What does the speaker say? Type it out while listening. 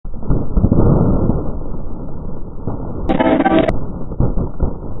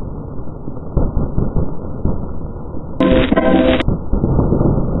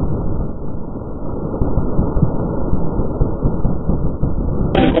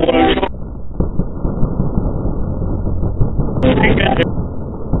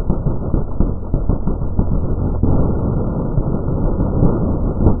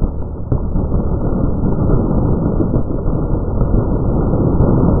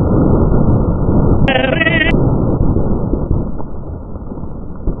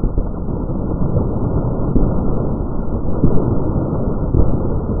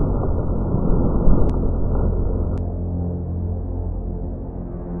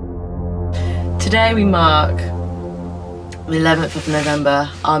Today we mark the 11th of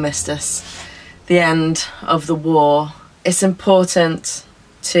November, Armistice, the end of the war. It's important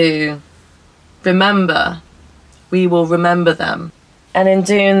to remember. We will remember them. And in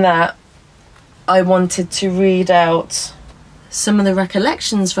doing that, I wanted to read out some of the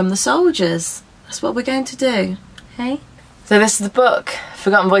recollections from the soldiers. That's what we're going to do, okay? So this is the book,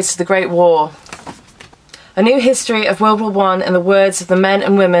 Forgotten Voices of the Great War. A new history of World War I in the words of the men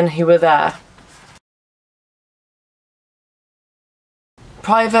and women who were there.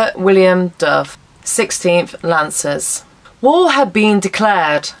 Private William Dove, 16th Lancers. War had been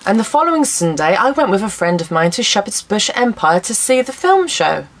declared, and the following Sunday I went with a friend of mine to Shepherd's Bush Empire to see the film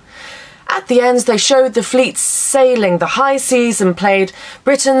show. At the end they showed the fleets sailing the high seas and played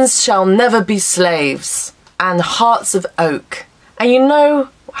Britons Shall Never Be Slaves and Hearts of Oak. And you know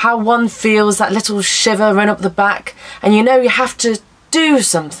how one feels that little shiver run up the back, and you know you have to do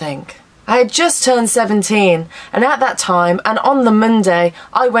something. I had just turned 17, and at that time, and on the Monday,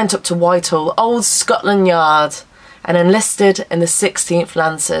 I went up to Whitehall, old Scotland Yard, and enlisted in the 16th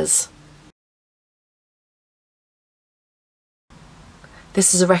Lancers.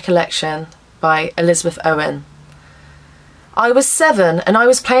 This is a recollection by Elizabeth Owen. I was 7, and I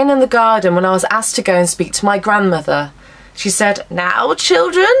was playing in the garden when I was asked to go and speak to my grandmother. She said, "Now,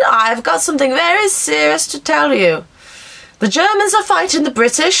 children, I've got something very serious to tell you. The Germans are fighting the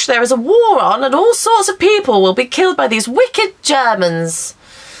British, there is a war on, and all sorts of people will be killed by these wicked Germans.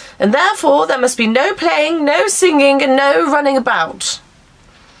 And therefore there must be no playing, no singing, and no running about."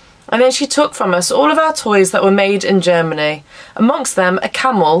 And then she took from us all of our toys that were made in Germany, amongst them a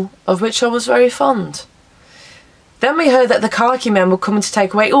camel, of which I was very fond. Then we heard that the khaki men were coming to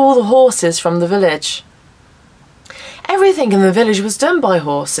take away all the horses from the village. Everything in the village was done by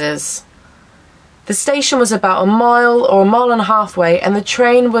horses. The station was about a mile or a mile and a half away, and the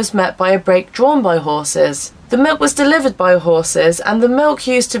train was met by a brake drawn by horses. The milk was delivered by horses, and the milk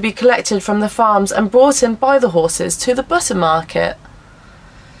used to be collected from the farms and brought in by the horses to the butter market.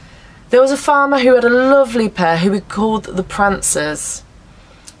 There was a farmer who had a lovely pair who we called the Prancers.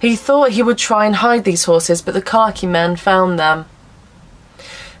 He thought he would try and hide these horses, but the khaki men found them.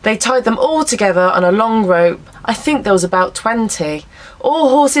 They tied them all together on a long rope. I think there was about 20. All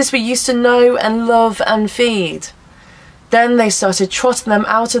horses we used to know and love and feed. Then they started trotting them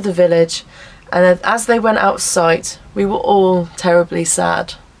out of the village, and as they went out of sight, we were all terribly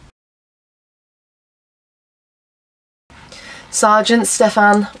sad. Sergeant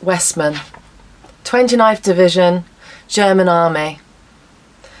Stefan Westman, 29th Division, German Army.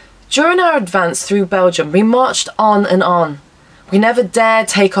 During our advance through Belgium, we marched on and on. We never dared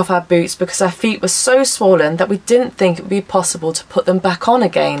take off our boots because our feet were so swollen that we didn't think it would be possible to put them back on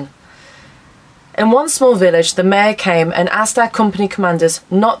again. In one small village, the mayor came and asked our company commanders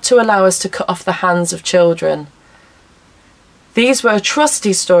not to allow us to cut off the hands of children. These were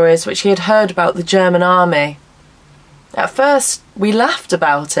atrocity stories which he had heard about the German army. At first, we laughed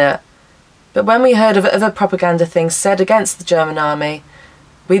about it, but when we heard of other propaganda things said against the German army,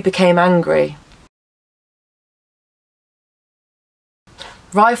 we became angry.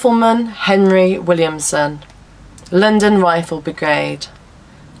 Rifleman Henry Williamson, London Rifle Brigade.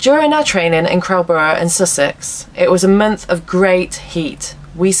 During our training in Crowborough in Sussex, it was a month of great heat.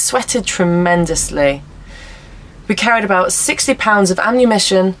 We sweated tremendously. We carried about 60 pounds of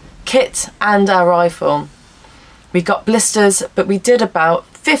ammunition, kit and our rifle. We got blisters, but we did about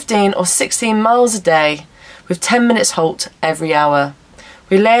 15 or 16 miles a day, with 10 minutes halt every hour.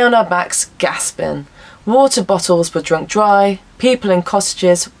 We lay on our backs gasping. Water bottles were drunk dry, people in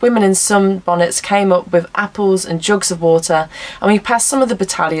cottages, women in sunbonnets came up with apples and jugs of water, and we passed some of the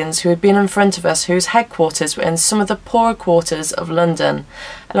battalions who had been in front of us whose headquarters were in some of the poorer quarters of London,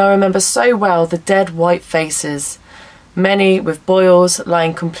 and I remember so well the dead white faces, many with boils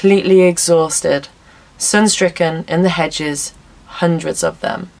lying completely exhausted, sun-stricken in the hedges, hundreds of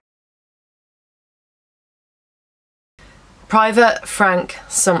them. Private Frank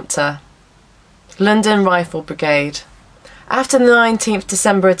Sumter, London Rifle Brigade. After the 19th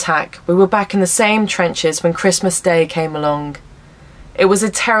December attack, we were back in the same trenches when Christmas Day came along. It was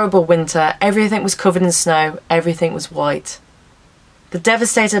a terrible winter, everything was covered in snow, everything was white. The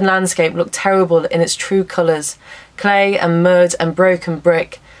devastated landscape looked terrible in its true colours, clay and mud and broken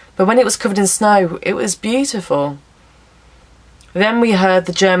brick, but when it was covered in snow, it was beautiful. Then we heard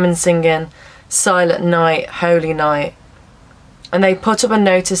the Germans singing, "Silent Night, Holy Night," and they put up a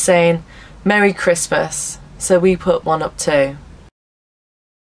notice saying, "Merry Christmas," so we put one up too.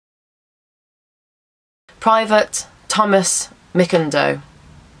 Private Thomas Mikundo,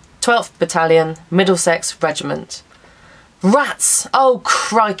 12th Battalion, Middlesex Regiment. Rats! Oh,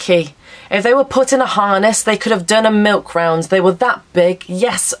 crikey. If they were put in a harness, they could have done a milk round. They were that big,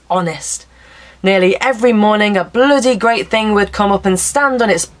 yes, honest. Nearly every morning a bloody great thing would come up and stand on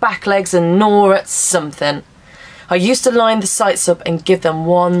its back legs and gnaw at something. I used to line the sights up and give them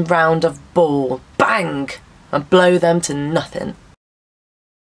one round of ball, bang, and blow them to nothing.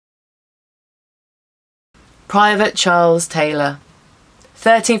 Private Charles Taylor,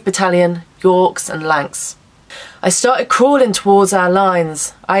 13th Battalion, Yorks and Lancs. I started crawling towards our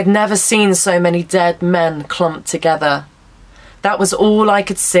lines. I had never seen so many dead men clumped together. That was all I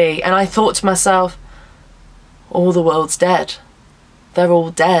could see, and I thought to myself, all the world's dead. They're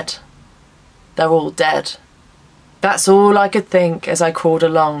all dead. They're all dead. That's all I could think as I crawled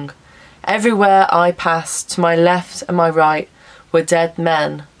along. Everywhere I passed, to my left and my right, were dead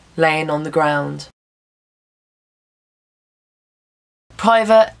men laying on the ground.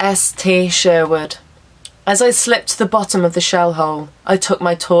 Private S.T. Sherwood. As I slipped to the bottom of the shell hole, I took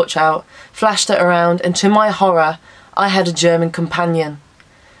my torch out, flashed it around, and to my horror, I had a German companion.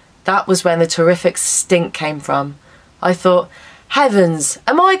 That was when the terrific stink came from. I thought, heavens,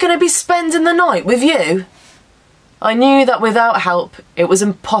 am I going to be spending the night with you? I knew that without help, it was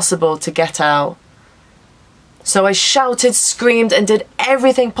impossible to get out. So I shouted, screamed, and did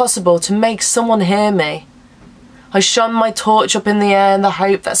everything possible to make someone hear me. I shone my torch up in the air in the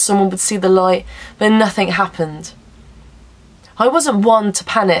hope that someone would see the light, but nothing happened. I wasn't one to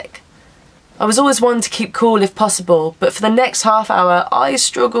panic. I was always one to keep cool if possible, but for the next half hour I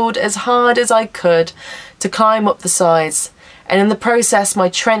struggled as hard as I could to climb up the sides, and in the process my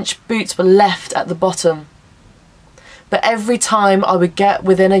trench boots were left at the bottom. But every time I would get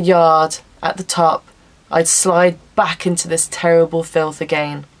within a yard at the top, I'd slide back into this terrible filth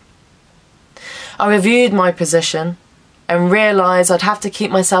again. I reviewed my position and realised I'd have to keep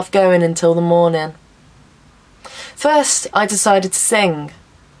myself going until the morning. First, I decided to sing,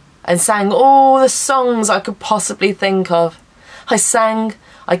 and sang all the songs I could possibly think of. I sang,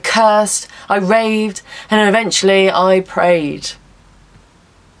 I cursed, I raved, and eventually I prayed.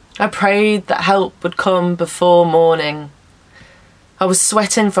 I prayed that help would come before morning. I was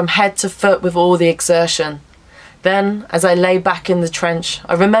sweating from head to foot with all the exertion. Then, as I lay back in the trench,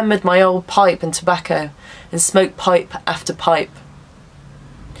 I remembered my old pipe and tobacco, and smoked pipe after pipe.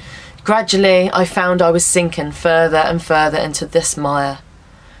 Gradually, I found I was sinking further and further into this mire.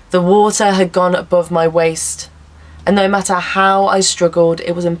 The water had gone above my waist, and no matter how I struggled,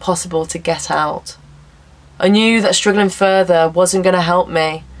 it was impossible to get out. I knew that struggling further wasn't going to help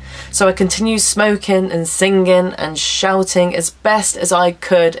me, so I continued smoking and singing and shouting as best as I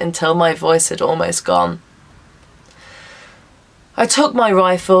could until my voice had almost gone. I took my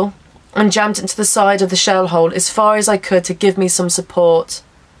rifle and jammed it into the side of the shell hole as far as I could to give me some support,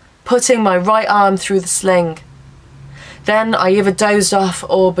 putting my right arm through the sling. Then I either dozed off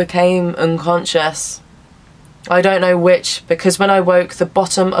or became unconscious. I don't know which, because when I woke, the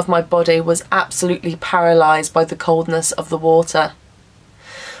bottom of my body was absolutely paralysed by the coldness of the water,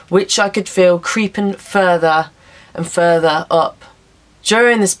 which I could feel creeping further and further up.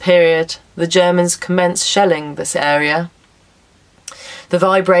 During this period, the Germans commenced shelling this area. The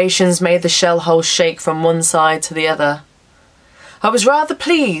vibrations made the shell hole shake from one side to the other. I was rather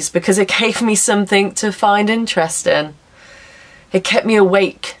pleased because it gave me something to find interesting. It kept me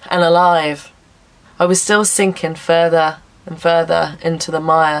awake and alive. I was still sinking further and further into the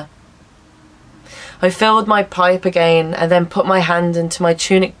mire. I filled my pipe again and then put my hand into my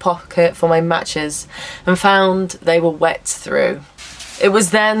tunic pocket for my matches and found they were wet through. It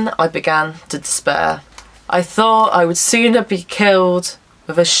was then I began to despair. I thought I would sooner be killed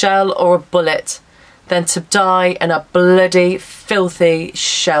with a shell or a bullet than to die in a bloody, filthy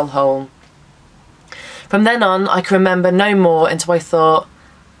shell hole. From then on, I can remember no more until I thought,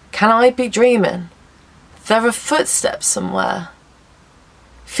 can I be dreaming? There are footsteps somewhere.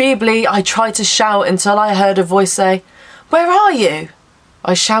 Feebly, I tried to shout until I heard a voice say, "Where are you?"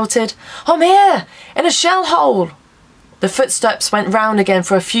 I shouted, "I'm here, in a shell hole." The footsteps went round again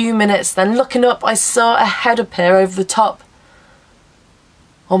for a few minutes, then looking up, I saw a head appear over the top.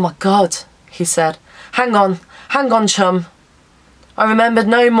 "Oh my God," he said. Hang on, chum." I remembered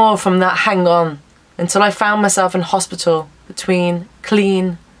no more from that hang on until I found myself in hospital between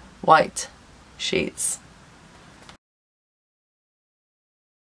clean, white sheets.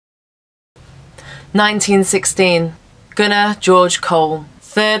 1916. Gunner George Cole,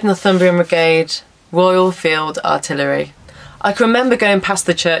 3rd Northumbrian Brigade, Royal Field Artillery. I can remember going past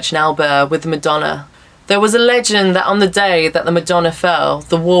the church in Albert with the Madonna. There was a legend that on the day that the Madonna fell,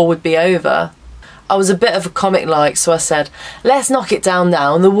 the war would be over. I was a bit of a comic-like, so I said, let's knock it down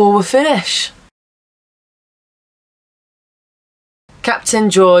now and the war will finish. Captain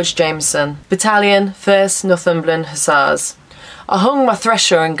George Jameson, Battalion 1st Northumberland Hussars. I hung my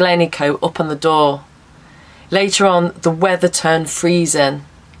thresher and glenny coat up on the door. Later on, the weather turned freezing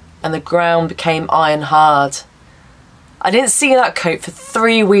and the ground became iron hard. I didn't see that coat for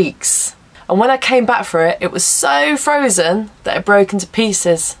 3 weeks, and when I came back for it, it was so frozen that it broke into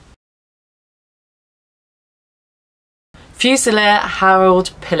pieces. Fusilier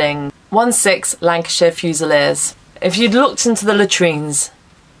Harold Pilling, 1/6 Lancashire Fusiliers. If you'd looked into the latrines,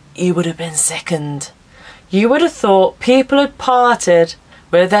 you would have been sickened. You would have thought people had parted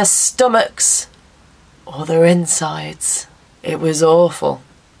with their stomachs or their insides. It was awful.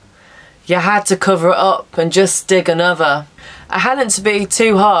 You had to cover it up and just dig another. It hadn't to be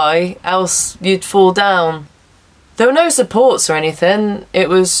too high, else you'd fall down. There were no supports or anything, it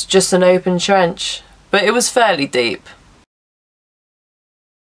was just an open trench, but it was fairly deep.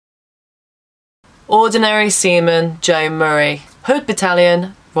 Ordinary Seaman Joe Murray, Hood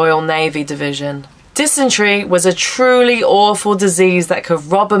Battalion, Royal Navy Division. Dysentery was a truly awful disease that could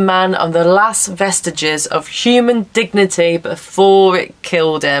rob a man of the last vestiges of human dignity before it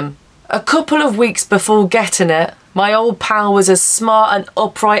killed him. A couple of weeks before getting it, my old pal was as smart and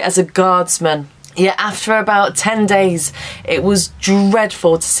upright as a guardsman. Yet after about 10 days, it was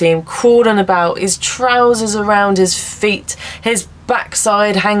dreadful to see him crawling about, his trousers around his feet, his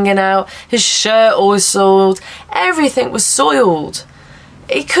backside hanging out, his shirt all soiled, everything was soiled.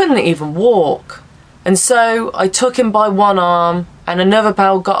 He couldn't even walk. And so I took him by one arm and another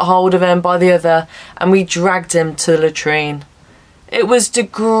pal got hold of him by the other and we dragged him to the latrine. It was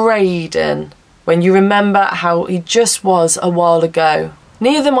degrading when you remember how he just was a while ago.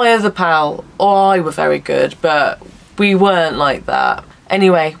 Neither my other pal or I were very good, but we weren't like that.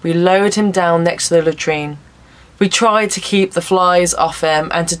 Anyway, we lowered him down next to the latrine. We tried to keep the flies off him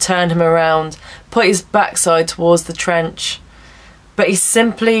and to turn him around, put his backside towards the trench. But he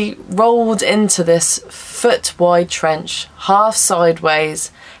simply rolled into this foot-wide trench, half sideways,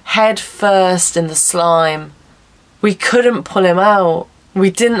 head first in the slime. We couldn't pull him out.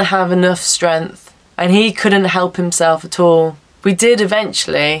 We didn't have enough strength, and he couldn't help himself at all. We did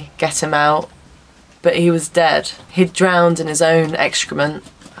eventually get him out, but he was dead. He'd drowned in his own excrement.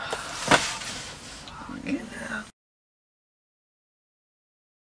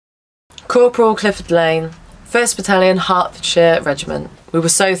 Corporal Clifford Lane, 1st Battalion Hertfordshire Regiment. We were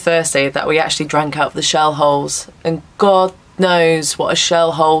so thirsty that we actually drank out of the shell holes, and God knows what a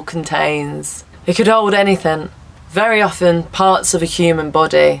shell hole contains. It could hold anything, very often parts of a human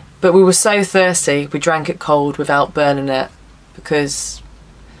body, but we were so thirsty we drank it cold without burning it, because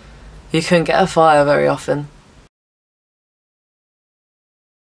you couldn't get a fire very often.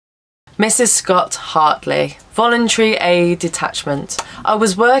 Mrs. Scott Hartley, Voluntary Aid Detachment. I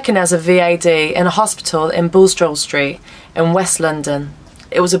was working as a VAD in a hospital in Bulstrode Street in West London.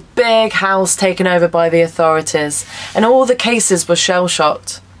 It was a big house taken over by the authorities and all the cases were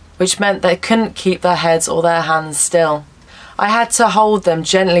shell-shocked, which meant they couldn't keep their heads or their hands still. I had to hold them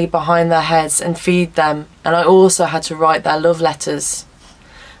gently behind their heads and feed them, and I also had to write their love letters.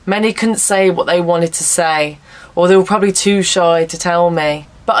 Many couldn't say what they wanted to say, or they were probably too shy to tell me.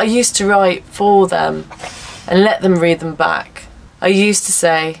 But I used to write for them and let them read them back. I used to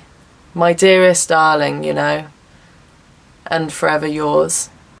say, "My dearest darling," you know, and forever yours.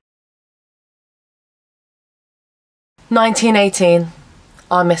 1918,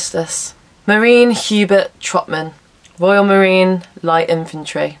 Armistice. Marine Hubert Trotman, Royal Marine Light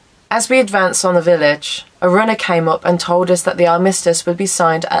Infantry. As we advanced on the village, a runner came up and told us that the armistice would be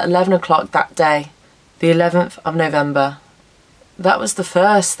signed at 11 o'clock that day, the 11th of November. That was the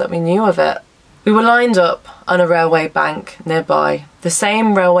first that we knew of it. We were lined up on a railway bank nearby, the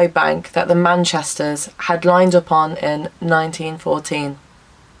same railway bank that the Manchesters had lined up on in 1914.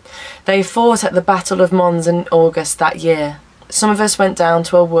 They fought at the Battle of Mons in August that year. Some of us went down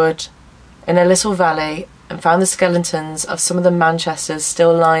to a wood in a little valley and found the skeletons of some of the Manchesters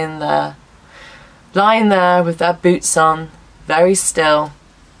still lying there with their boots on, very still,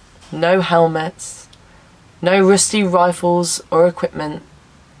 no helmets, no rusty rifles or equipment,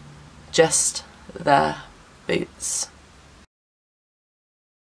 just their boots.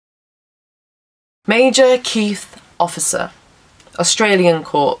 Major Keith Officer, Australian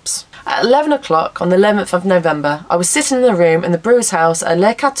Corps. At 11 o'clock on the 11th of November, I was sitting in the room in the brewer's house at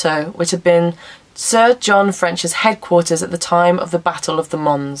Le Cateau, which had been Sir John French's headquarters at the time of the Battle of the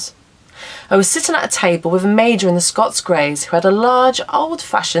Mons. I was sitting at a table with a major in the Scots Greys who had a large,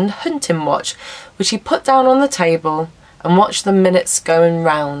 old-fashioned hunting watch, which he put down on the table and watched the minutes going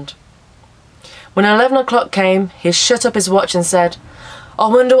round. When 11 o'clock came, he shut up his watch and said, "I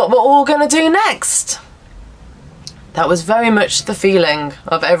wonder what we're all going to do next." That was very much the feeling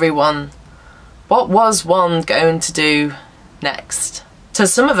of everyone. What was one going to do next? To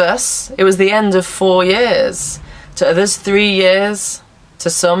some of us, it was the end of 4 years. To others, 3 years. To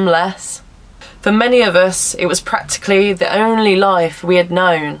some, less. For many of us, it was practically the only life we had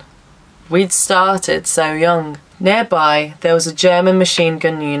known. We'd started so young. Nearby, there was a German machine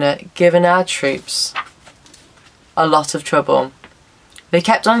gun unit giving our troops a lot of trouble. They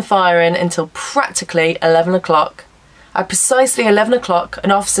kept on firing until practically 11 o'clock. At precisely 11 o'clock,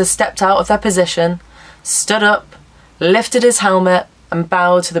 an officer stepped out of their position, stood up, lifted his helmet and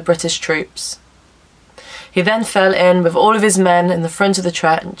bowed to the British troops. He then fell in with all of his men in the front of the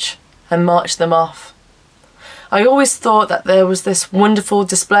trench and marched them off. I always thought that there was this wonderful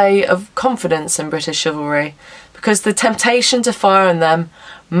display of confidence in British chivalry, because the temptation to fire on them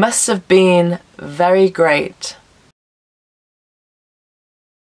must have been very great.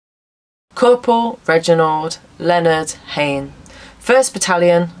 Corporal Reginald Leonard Hayne, 1st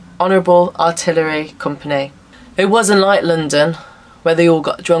Battalion, Honourable Artillery Company. It wasn't like London, where they all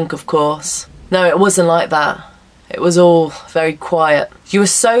got drunk, of course. No, it wasn't like that. It was all very quiet. You were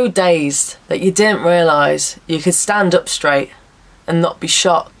so dazed that you didn't realise you could stand up straight and not be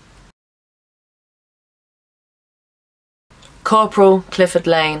shot. Corporal Clifford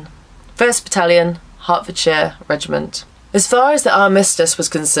Lane, 1st Battalion, Hertfordshire Regiment. As far as the Armistice was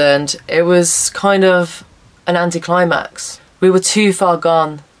concerned, it was kind of an anticlimax. We were too far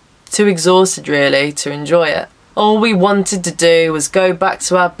gone, too exhausted really to enjoy it. All we wanted to do was go back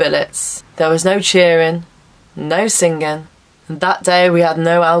to our billets. There was no cheering, no singing, and that day we had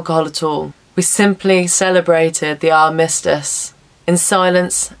no alcohol at all. We simply celebrated the Armistice in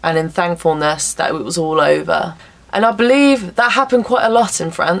silence and in thankfulness that it was all over. And I believe that happened quite a lot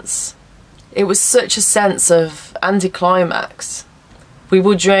in France. It was such a sense of anticlimax. We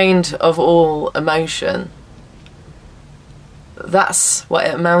were drained of all emotion. That's what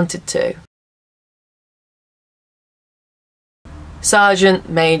it amounted to. Sergeant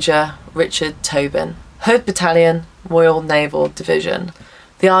Major Richard Tobin, Hood Battalion, Royal Naval Division.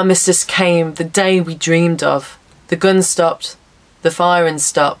 The Armistice came the day we dreamed of. The guns stopped, the firing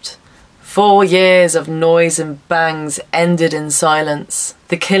stopped. 4 years of noise and bangs ended in silence.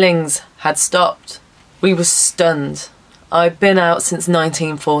 The killings had stopped. We were stunned. I'd been out since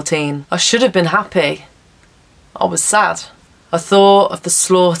 1914. I should have been happy. I was sad. I thought of the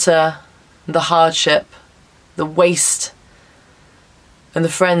slaughter, the hardship, the waste, and the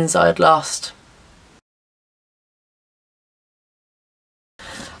friends I had lost.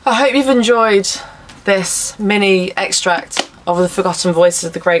 I hope you've enjoyed this mini extract of The Forgotten Voices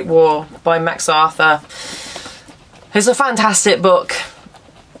of the Great War by Max Arthur. It's a fantastic book,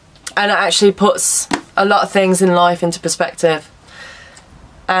 and it actually puts a lot of things in life into perspective.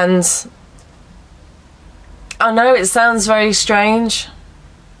 And I know it sounds very strange,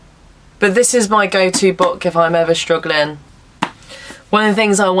 but this is my go-to book if I'm ever struggling. One of the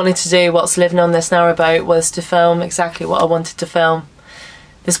things I wanted to do whilst living on this narrowboat was to film exactly what I wanted to film.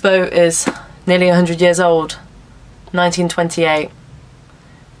 This boat is nearly 100 years old, 1928.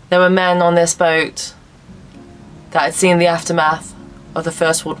 There were men on this boat that had seen the aftermath of the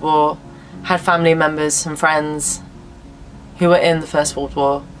First World War, had family members and friends who were in the First World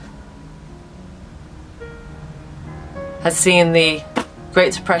War, had seen the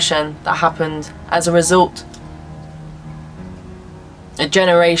Great Depression that happened as a result. A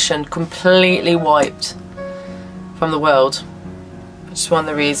generation completely wiped from the world. Which is one of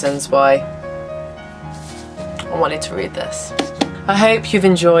the reasons why I wanted to read this. I hope you've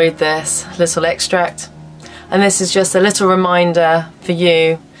enjoyed this little extract, and this is just a little reminder for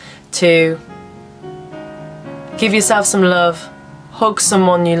you to give yourself some love, hug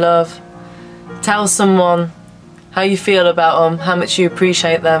someone you love, tell someone how you feel about them, how much you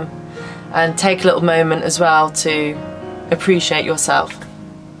appreciate them, and take a little moment as well to appreciate yourself.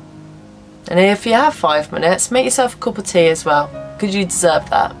 And if you have 5 minutes, make yourself a cup of tea as well, because you deserve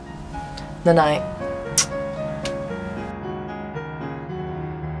that. Good night.